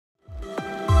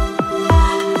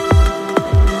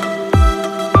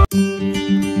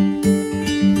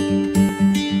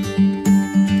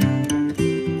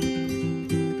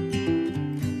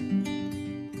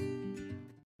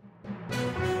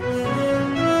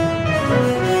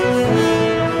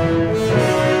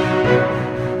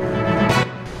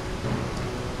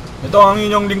Ito ang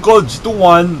inyong lingkod, si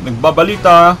Tuwan,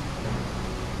 nagbabalita.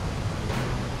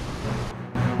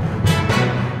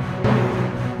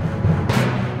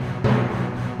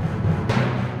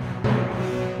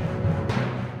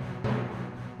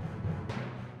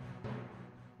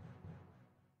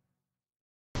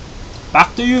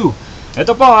 Back to you.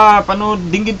 Ito po,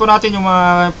 dinggin po natin yung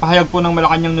mga pahayag po ng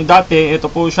Malacanang ng dati. Ito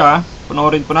po siya,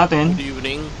 panoorin po natin. Good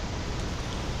evening.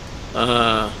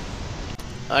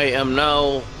 I am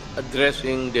now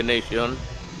addressing the nation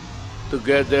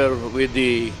together with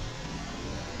the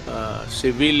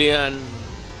civilian,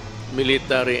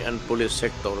 military, and police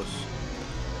sectors.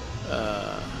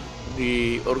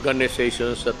 The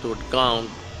organizations that would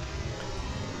count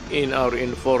in our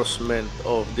enforcement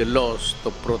of the laws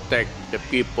to protect the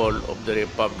people of the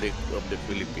Republic of the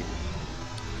Philippines.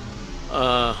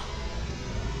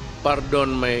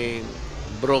 Pardon my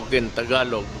broken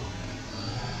Tagalog,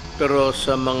 pero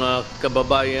sa mga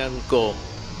kababayan ko,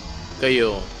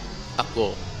 kayo,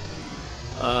 ako,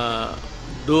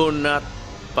 do not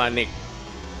panic.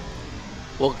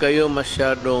 Huwag kayo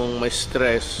masyadong may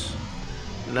stress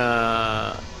na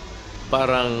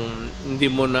parang hindi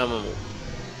mo na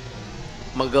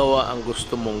magawa ang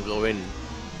gusto mong gawin.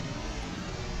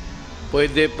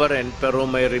 Pwede pa rin, pero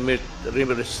may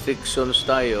restrictions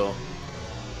tayo.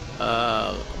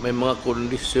 May mga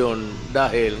kondisyon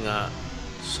dahil nga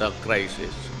sa crisis.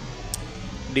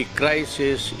 The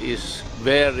crisis is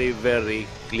very, very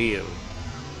clear.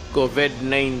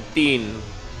 COVID-19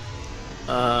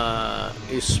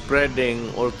 is spreading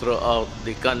all throughout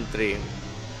the country,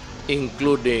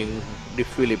 including the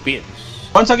Philippines.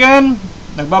 Once again,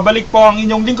 nagbabalik po ang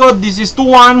inyong lingkod. This is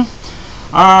Tuwan.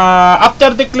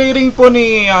 After declaring po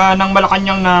ng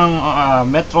Malacanang ng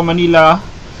Metro Manila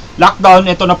lockdown,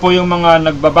 ito na po yung mga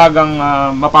nagbabagang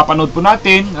mapapanood po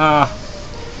natin.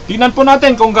 Tingnan po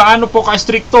natin kung gaano po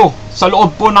ka-stricto sa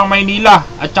loob po ng Maynila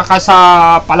at saka sa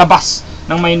palabas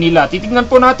ng Maynila. Titingnan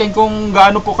po natin kung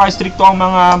gaano po ka-stricto ang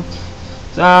mga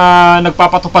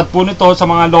nagpapatupad po nito sa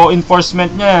mga law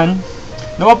enforcement niyan.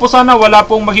 Nawa po sana wala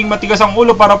pong maging matigas ang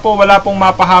ulo para po wala pong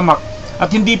mapahamak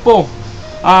at hindi po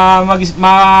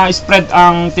ma-spread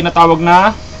ang tinatawag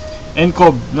na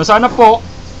NCOV. Na sana po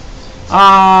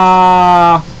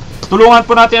tulungan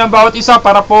po natin ang bawat isa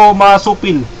para po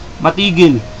masupil,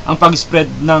 matigil ang pag-spread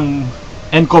ng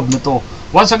NCOV na to.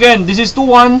 Once again, this is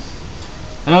Tuwan.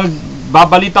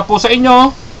 Babalita po sa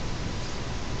inyo.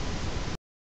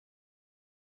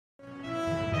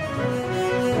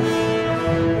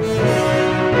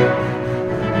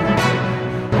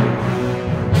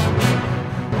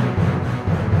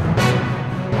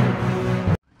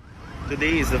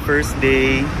 Today is the first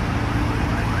day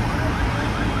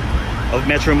of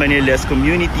Metro Manila's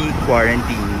community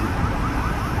quarantine.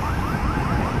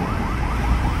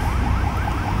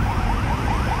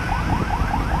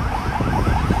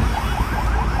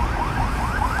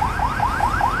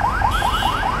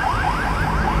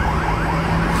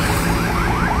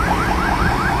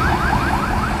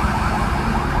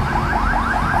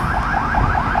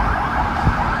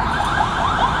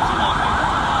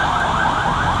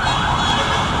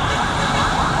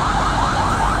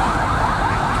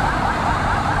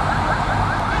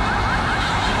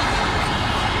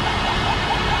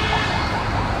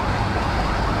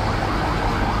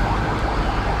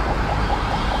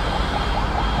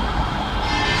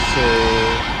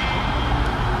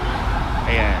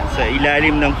 Sa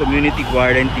ilalim ng community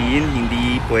quarantine,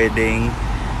 hindi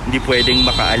pwedeng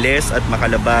makaalis at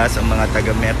makalabas ang mga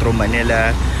taga Metro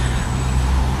Manila.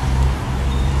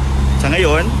 Sa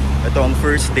ngayon, ito ang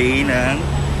first day ng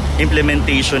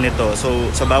implementation nito. So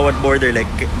sa bawat border like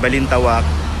Balintawak,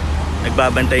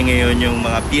 nagbabantay ngayon yung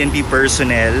mga PNP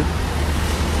personnel,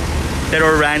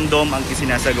 pero random ang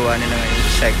isinasagawa nila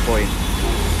ngayong checkpoint.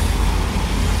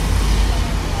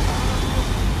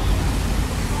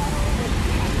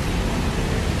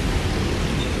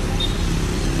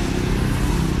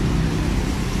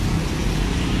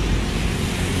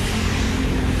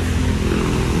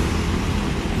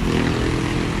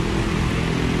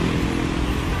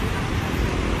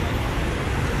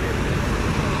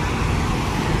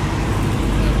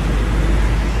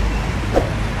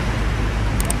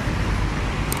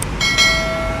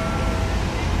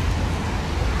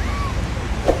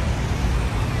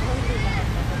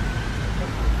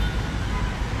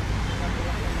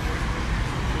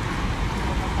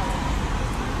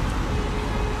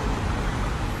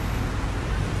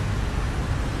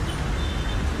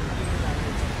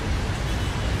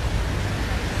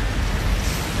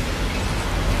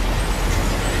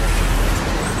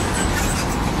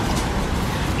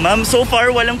 Ma'am, so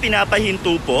far walang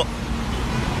pinapahinto po.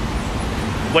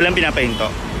 Walang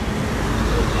pinapahinto.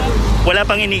 Wala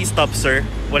pang ini-stop, sir.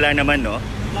 Wala naman, no?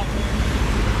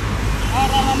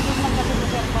 Random lang kasi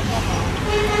sir pag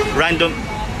Random.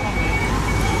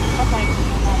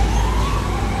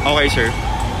 Okay, sir.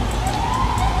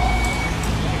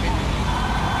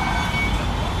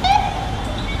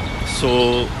 So,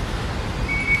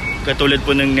 katulad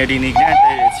po ng narinig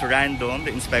natin, it's random.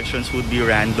 The inspections would be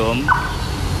random.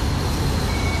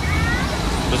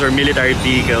 Those are military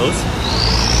vehicles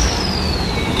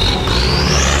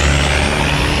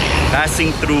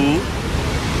passing through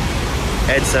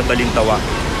EDSA Balintawak.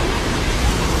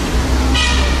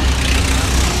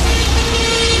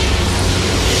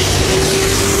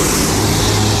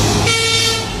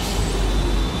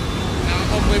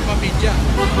 Nakakomboy pa media.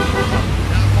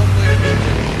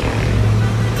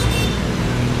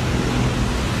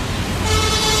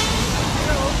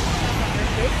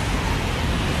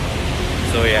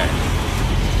 So yeah.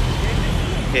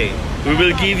 Okay. We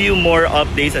will give you more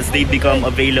updates as they become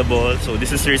available. So this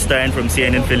is Sir Stan from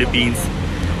CNN Philippines.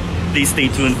 Please stay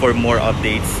tuned for more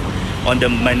updates on the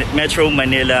Metro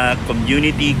Manila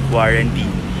community quarantine.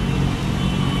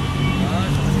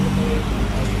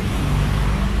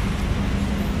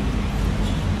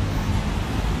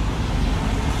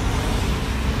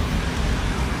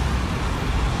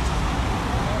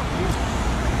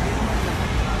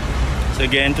 So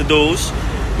again, to those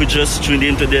who just tuned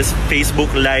into this Facebook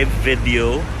Live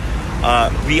video,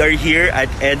 we are here at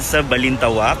EDSA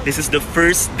Balintawak. This is the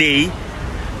first day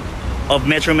of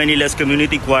Metro Manila's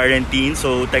community quarantine.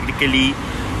 So technically,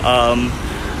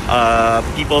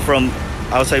 people from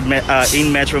outside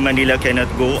in Metro Manila cannot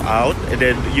go out. And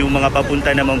then yung mga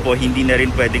papunta naman po hindi na rin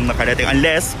pwedeng makarating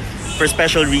unless for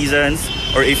special reasons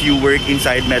or if you work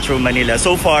inside Metro Manila.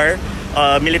 So far,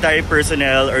 military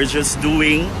personnel are just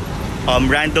doing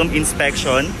random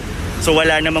inspection. So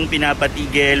wala namang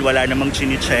pinapatigil, wala namang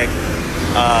chine-check.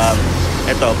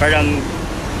 Ito, parang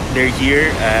they're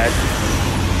here at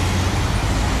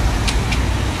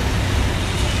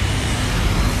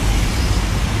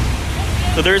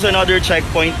so there's another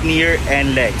checkpoint near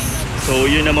NLEX. So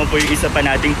yun naman po yung isa pa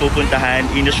nating pupuntahan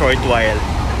in a short while.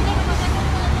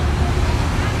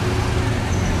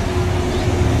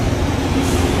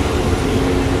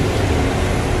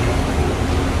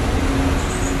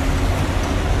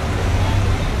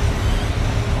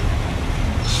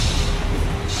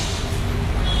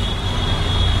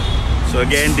 So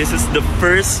again, this is the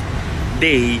first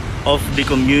day of the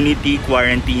community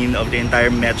quarantine of the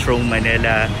entire Metro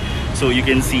Manila. So you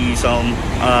can see some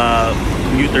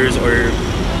commuters or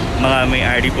mga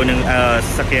may-ari po ng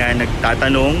sasakyan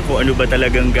nagtatanong kung ano ba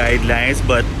talagang guidelines,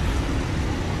 but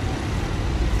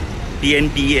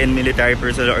PNP and military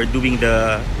personnel are doing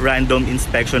the random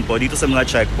inspection po dito sa mga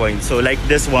checkpoints. So like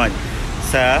this one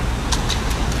sa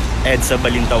EDSA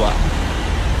Balintawak.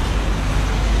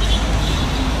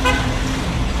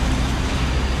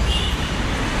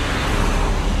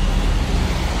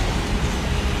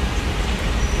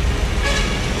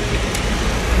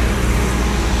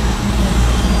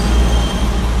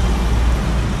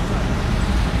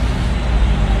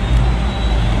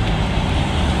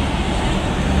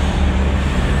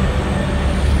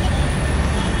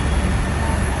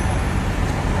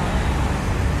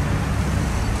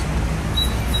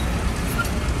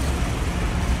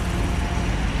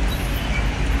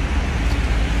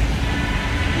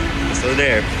 So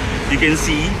there, you can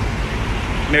see,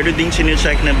 meron ding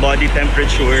chine-check na body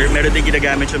temperature, meron ding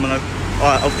ginagamit yung mga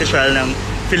official ng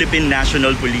Philippine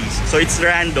National Police. So it's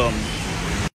random.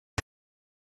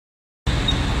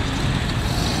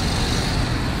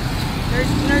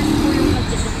 Nurse po yung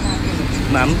nag-check natin.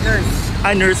 Ma'am? Nurse.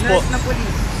 Nurse po. Nurse na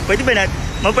police.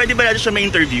 Pwede ba natin siya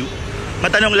ma-interview?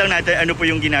 Matanong lang natin ano po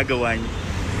yung ginagawa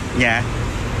niya.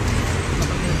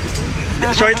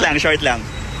 Short lang. Try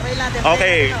natin.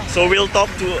 Okay, so we'll talk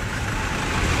to...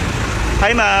 Hi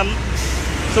ma'am.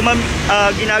 So ma'am,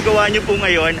 ginagawa niyo po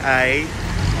ngayon ay...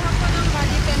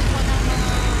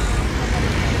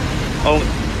 Oh,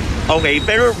 okay,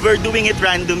 pero we're doing it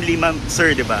randomly ma'am,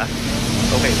 sir, di ba?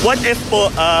 Okay. What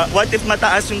if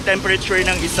mataas yung temperature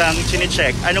ng isang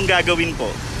chine-check? Anong gagawin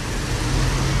po?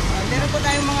 Meron po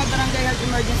tayong mga barangay health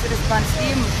emergency response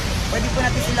team. Pwede po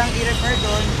natin silang i-refer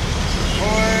doon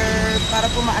or para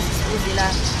po ma-assist po sila.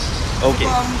 Okay.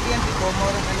 So, ang PNP po, more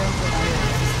on alone po tayo.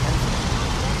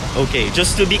 Okay,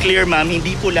 just to be clear ma'am,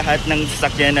 hindi po lahat ng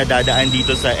sasakyan na dadaan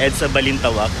dito sa EDSA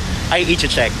Balintawak ay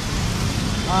i-check.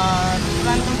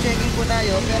 Random checking po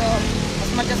tayo, pero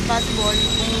as much as possible,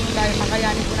 kung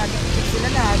makayanin po natin i-check sila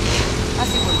lahat,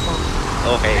 possible po.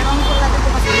 Okay. Pero ang importante po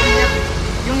kasi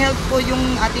yung health po yung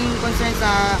ating concern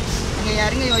sa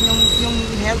nangyayari ngayon, yung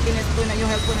healthiness po, yung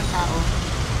health po ng tao.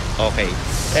 Okay.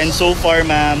 And so far,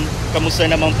 ma'am, kamusta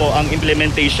naman po ang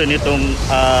implementation nitong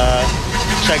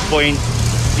checkpoint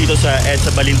dito sa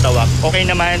EDSA Balintawak? Okay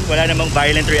naman? Wala namang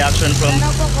violent reaction from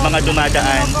mga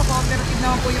dumadaan? Cooperative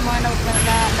naman po yung mga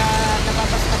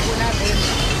nababasta po natin.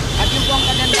 At yung po ang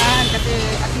kagandahan kasi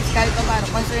at least kahit pa paano,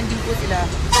 concerned din po sila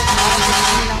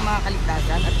sa nilang mga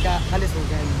kaligtasan at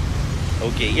kalusugan.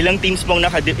 Okay. Ilang teams pong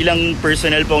ilang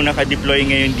personnel pong naka-deploy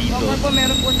ngayon dito? So,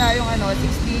 meron po tayong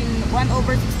 1/16,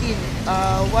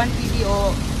 1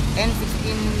 PDO and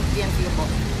 16 PNCO po.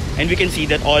 And we can see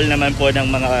that all naman po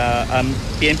ng mga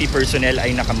PNP personnel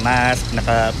ay naka-mask,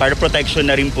 para protection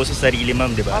na rin po sa sarili,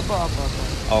 ma'am, di ba? Opo.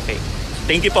 Okay.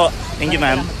 Thank you po. Thank you,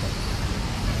 ma'am.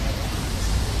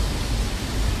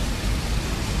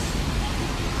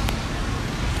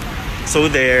 So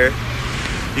there,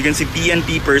 you can see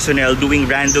PNP personnel doing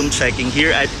random checking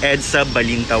here at EDSA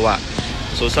Balintawak.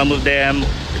 So some of them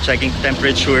are checking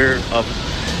temperature of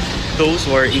those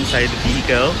who are inside the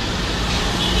vehicle.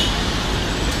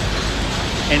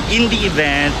 And in the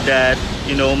event that,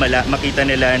 you know, makita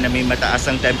nila na may mataas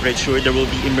ang temperature, there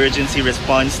will be emergency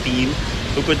response team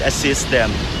who could assist them.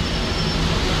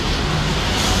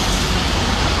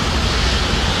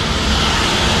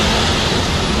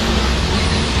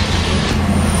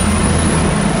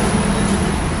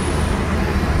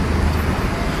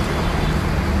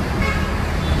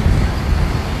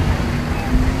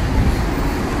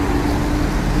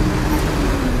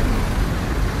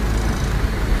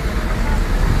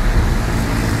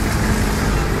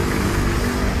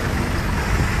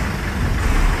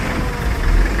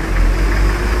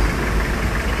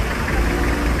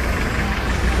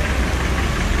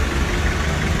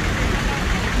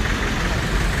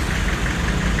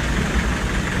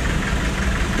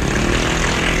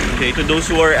 Okay, to those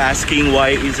who are asking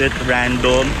why is it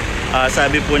random,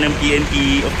 sabi po ng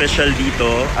PNP official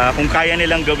dito, kung kaya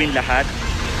nilang gawin lahat,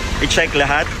 i-check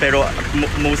lahat, pero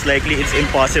most likely it's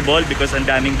impossible because ang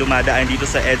daming dumadaan dito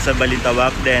sa EDSA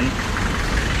Balintawak, then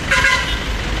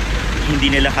hindi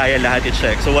nila kaya lahat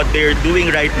i-check. So what they're doing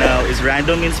right now is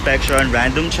random inspection,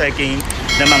 random checking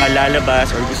ng mga lalabas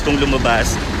or gustong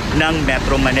lumabas ng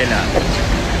Metro Manila.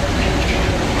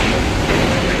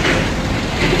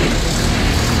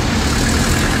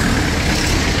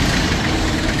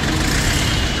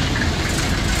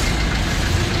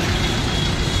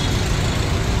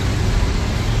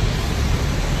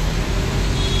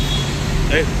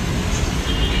 Okay.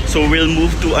 So we'll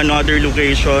move to another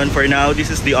location. For now,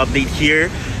 this is the update here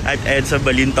at EDSA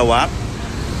Balintawak.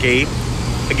 Okay.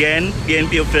 Again,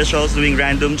 PNP officials doing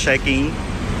random checking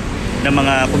ng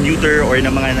mga commuter or ng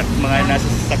mga nasa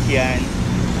sasakyan.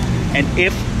 And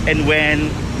if and when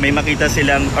may makita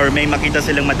silang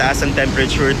mataas ang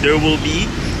temperature, there will be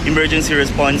emergency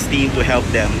response team to help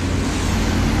them.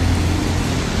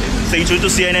 Stay tuned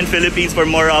to CNN Philippines for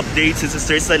more updates. This is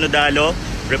Sir Sanodalo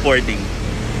reporting.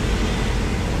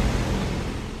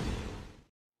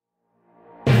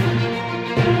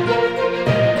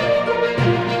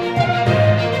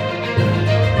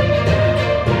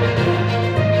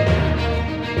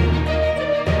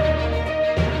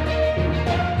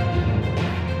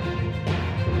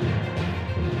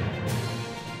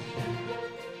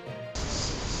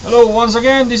 Hello, once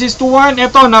again, this is 2-1.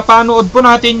 Ito, napanood po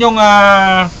natin yung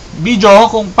video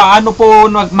kung paano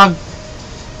po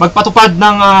magpatupad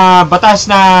ng batas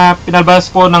na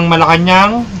pinalabas po ng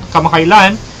Malacanang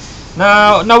kamakailan.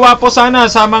 Nawa po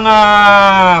sana sa mga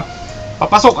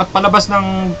papasok at palabas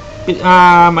ng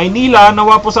Maynila,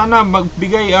 nawa po sana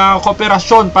magbigay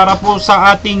kooperasyon para po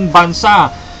sa ating bansa.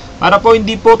 Para po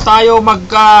hindi po tayo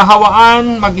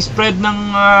magkahawaan, mag-spread ng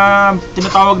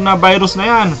tinatawag na virus na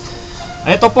yan.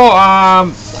 Ito po,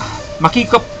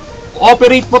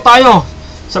 makikooperate po tayo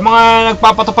sa mga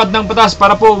nagpapatupad ng batas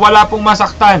para po wala pong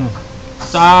masaktan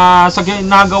sa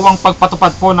ginagawang pagpatupad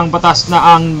po ng batas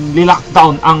na ang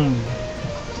lockdown ang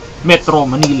Metro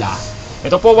Manila.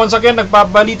 Ito po, once again,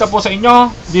 nagbabalita po sa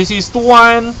inyo. This is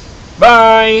 2-1.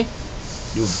 Bye!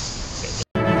 Yun.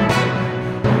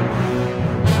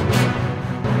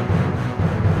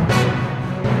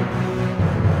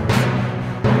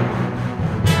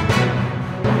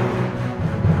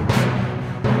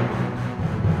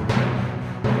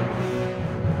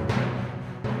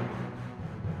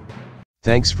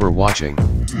 Thanks for watching.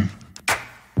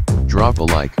 Drop a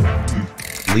like,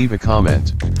 leave a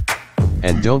comment,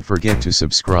 and don't forget to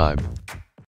subscribe.